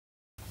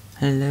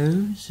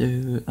Hello,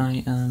 so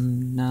I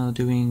am now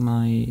doing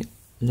my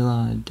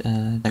Luard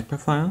deck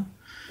profile.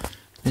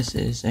 This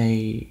is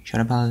a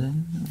Shadow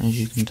Paladin, as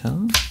you can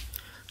tell.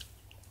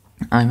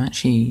 I'm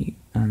actually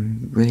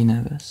really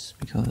nervous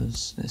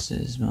because this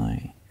is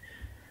my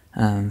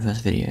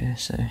first video,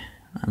 so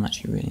I'm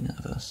actually really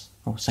nervous.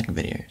 Or second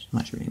video, so I'm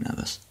actually really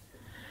nervous.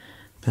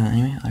 But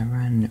anyway, I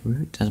ran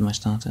Root as my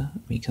starter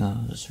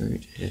because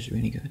Root is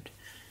really good.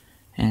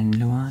 And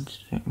Luard,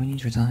 when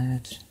he's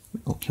retired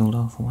or killed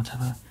off or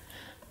whatever,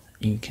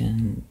 you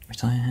can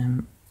retire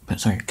him,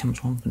 come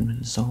swamp with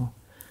his soul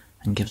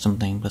and give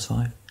something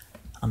 +5.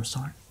 I'm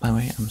sorry, by the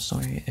way, I'm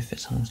sorry if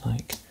it sounds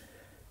like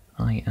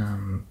I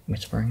am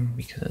whispering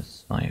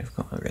because I've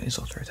got a really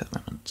sore throat at the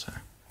moment, so.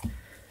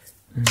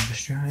 And for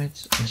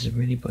strides, this is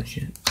really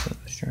budget, but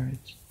for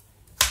strides,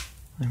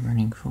 I'm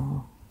running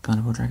for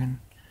Carnival Dragon.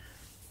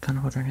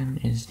 Carnival Dragon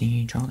is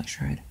the Childlike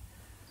Stride.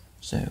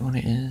 So what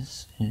it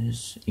is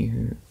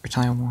you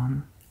retire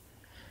 1,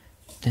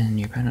 then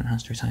your opponent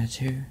has to retire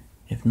 2.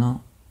 If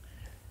not,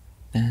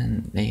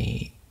 then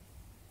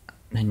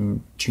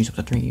choose up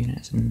to 3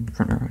 units in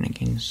front row and it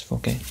gains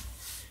 4k.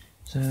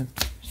 So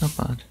it's not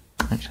bad,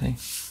 actually.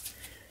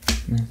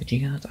 And then for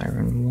G-Guards, I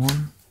run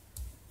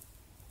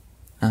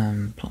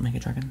 1. Plot Maker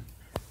Dragon.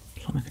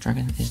 Plot Maker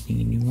Dragon is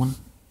the new one.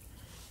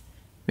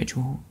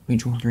 Ritual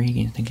 3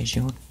 gains 10k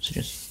shield, so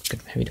just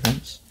good for heavy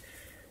defense.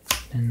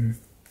 Then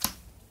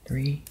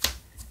 3.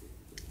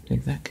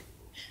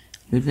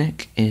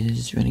 Ludwig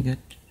is really good,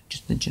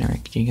 just the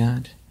generic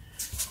G-Guard.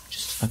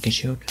 Just like a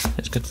shield,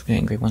 that's good for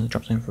getting grade 1 that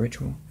drops in for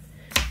ritual.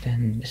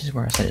 Then this is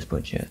where I set its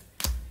budget.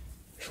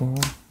 4,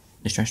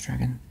 Distress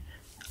Dragon.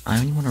 I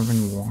only want to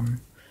run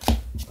 1,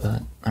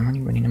 but I'm only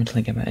running them until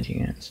I get better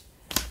units.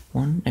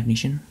 1,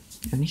 Evolution.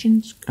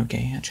 Evolution's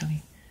okay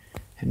actually.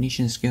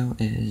 Evolution's skill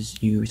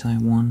is you retire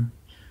 1,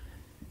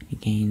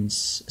 it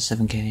gains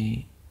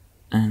 7k,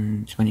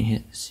 and when it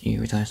hits you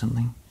retire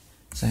something.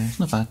 So it's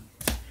not bad.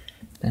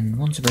 Then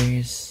 1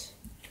 Sabreeze,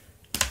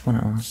 1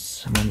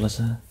 Atlas, and 1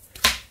 Blizzard.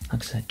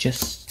 Like I said,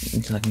 just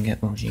until I can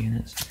get more G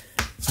units.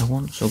 My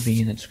wants will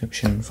be in the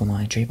description for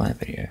my J-Buy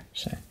video,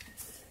 so.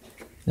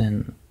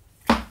 Then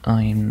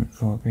I'm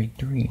for grade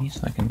 3,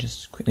 so I can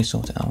just quickly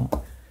sort it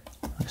out.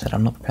 Like I said,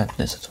 I'm not prepared for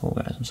this at all,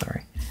 guys, I'm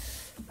sorry.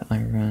 But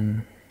I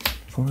run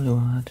 4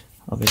 Luard,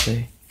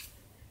 obviously.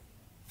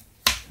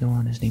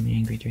 Luard is the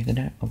main grade 3 of the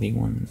deck,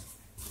 LB1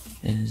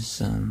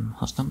 is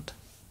hot stumped.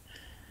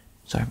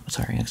 Sorry,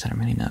 like I said,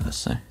 I'm really nervous,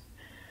 so.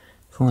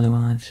 4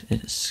 Luard,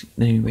 it's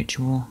the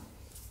Ritual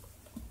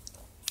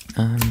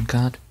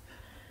card.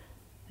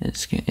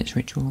 It's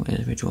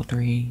Ritual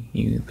 3,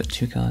 you put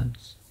 2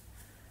 cards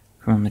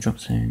from the drop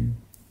zone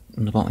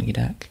on the bottom of your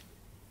deck,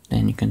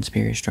 then you can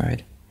Superior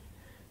Stride.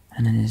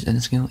 And then his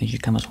other skill is you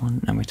come as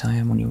 1 and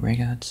retire 1 of your rare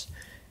cards.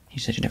 You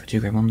set your deck for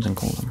 2 grade 1s and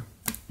call them.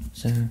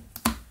 So,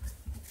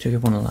 2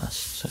 grade 1 or less,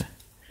 so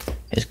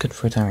it's good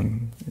for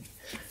retiring.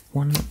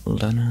 1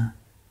 Learner,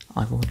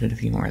 I've ordered a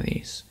few more of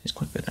these, it's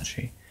quite good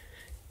actually.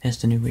 Here's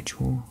the new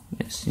Ritual,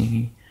 it's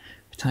the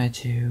retire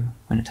 2,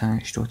 when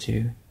attacks, draw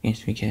 2,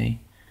 gains 3k,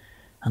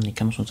 and he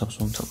comes from top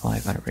 1, top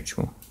 5 out of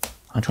Ritual.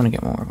 I'm trying to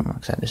get more of them, like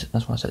I said,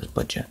 that's why I said it's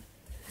budget.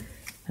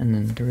 And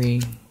then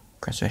 3,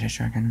 Crest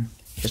Dragon,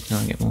 just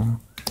to get more.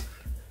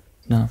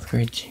 Now for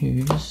grade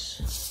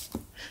 2s,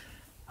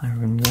 I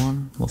run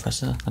 1,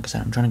 Morfessa. Like I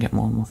said, I'm trying to get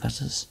more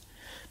Morfessas,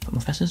 but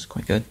Morfessa's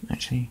quite good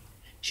actually.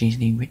 She's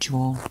the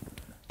Ritual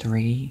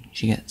 3,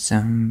 she gets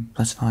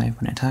 +5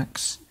 when it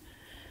attacks,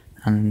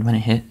 and when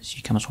it hits,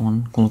 she comes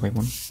 1, call grade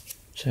 1.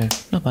 So,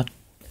 not bad.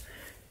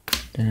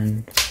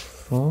 Then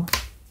 4,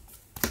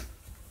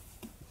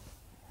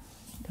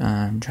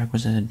 Drag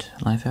Wizard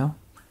Livehail.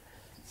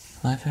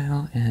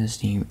 Livehail is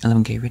the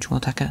 11k Ritual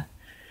attacker,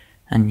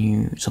 and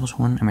you source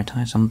 1 and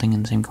retire something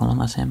in the same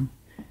column as him,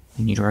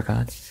 and you draw a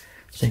card.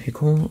 So if you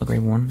call a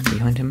grade 1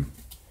 behind him,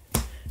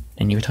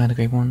 then you retire the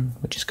grade 1,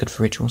 which is good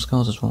for ritual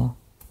skills as well,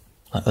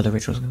 like other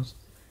ritual skills.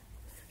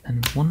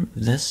 And 1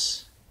 of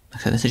this,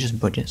 like I said, this is just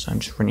budget, so I'm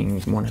just running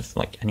 1 of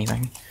like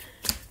anything.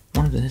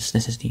 1 of this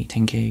is the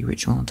 10k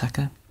Ritual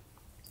attacker,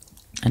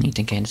 and the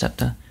 10k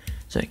Interceptor,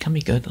 so it can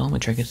be good. All my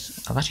triggers,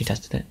 I've actually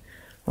tested it.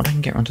 When I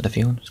can get onto the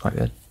field, it's quite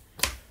good.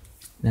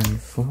 Then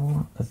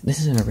 4 of, this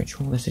isn't a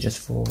Ritual, this is just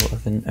 4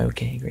 of an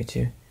OK grade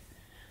 2.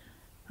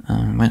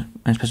 When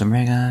it's put on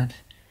rear guard,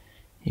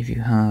 if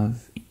you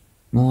have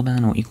more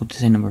than or equal to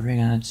the same number of rear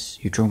guards,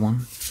 you draw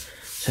 1.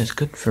 So it's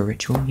good for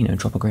Ritual, you know,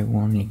 drop a grade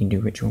 1, you can do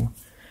Ritual.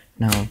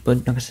 Now,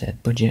 but like I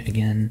said, budget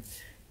again,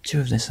 2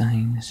 of this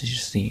thing, this is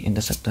just the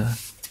Interceptor.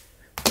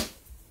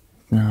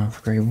 Now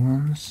for grade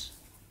 1s,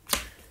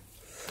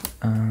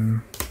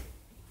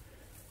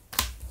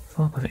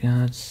 4 perfect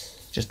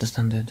guards, just the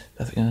standard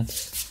perfect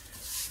guards.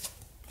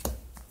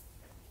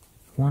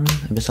 1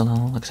 Abyssal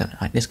Owl, like I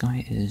said, this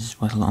guy is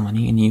worth a lot of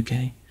money in the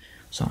UK,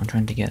 so I'm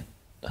trying to get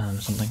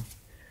something.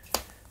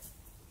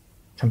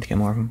 Trying to get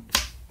more of them.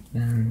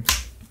 Then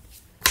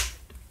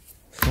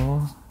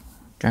 4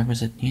 Drag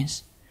Wizard,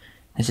 yes.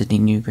 This is the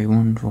new grade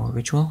 1 for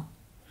Ritual.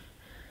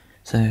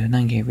 So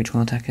 9k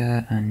ritual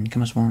attacker, and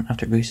come as one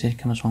after boosted,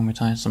 come as one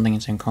retires something in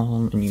the same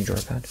column, and you draw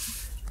a card.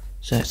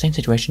 So same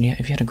situation, yeah,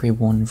 if you had a grade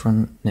 1 in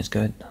front, it's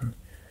good.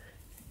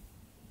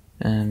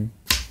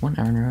 One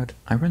Iron Road,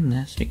 I run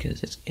this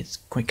because it's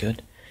quite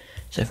good.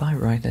 So if I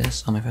ride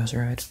this on my first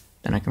ride,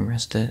 then I can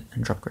rest it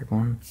and drop grade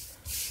 1,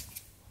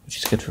 which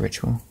is good for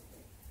ritual.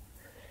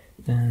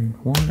 Then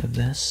one of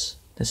this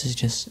is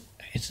just,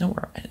 it's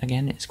nowhere,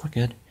 again, it's quite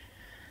good.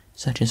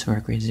 Searches for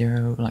a grade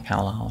 0, like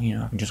Howlal, you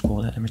know, I can just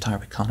call it and retire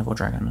with Carnival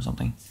Dragon or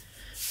something.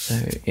 So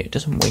it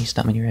doesn't waste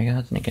that many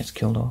regards and it gets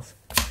killed off.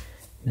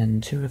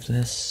 Then 2 of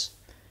this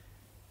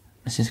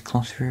is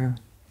Claw Through.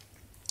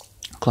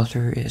 Claw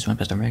Through is my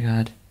best on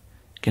regard,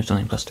 gives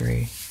only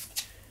 +3.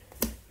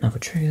 Now for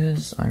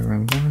triggers, I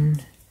run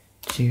 1,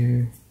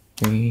 2,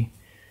 3,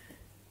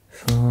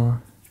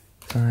 4,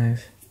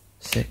 5,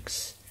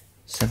 6,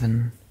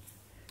 7,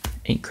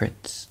 8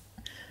 crits.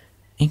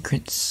 8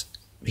 crits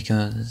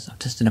because I've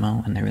tested them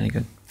out and they're really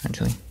good,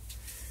 actually.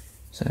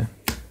 So,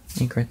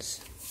 8 crits.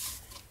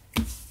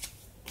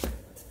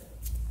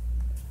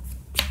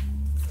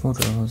 4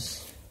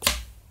 draws.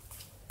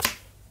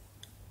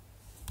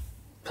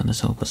 Put this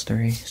whole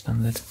 +3,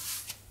 standard.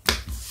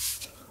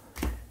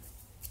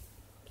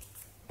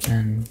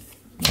 And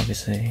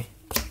obviously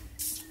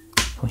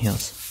 4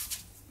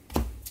 heals.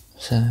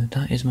 So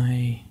that is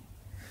my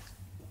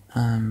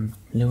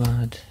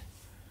Luard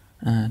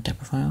deck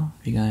profile.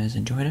 If you guys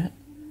enjoyed it,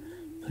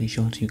 please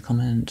sure to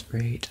comment,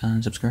 rate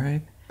and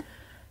subscribe.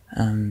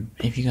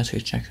 If you guys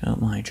could check out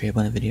my trade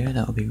banner video,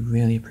 that would be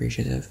really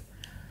appreciative.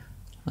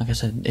 Like I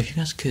said, if you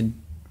guys could,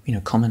 you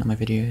know, comment on my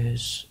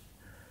videos,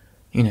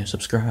 you know,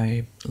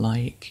 subscribe,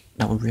 like,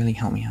 that would really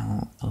help me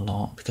out a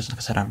lot, because like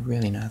I said, I'm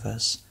really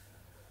nervous.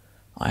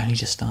 I'm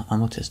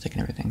autistic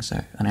and everything,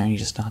 so, and I only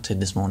just started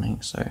this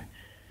morning, so,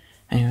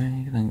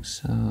 anyway, thanks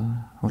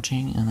for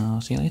watching, and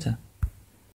I'll see you later.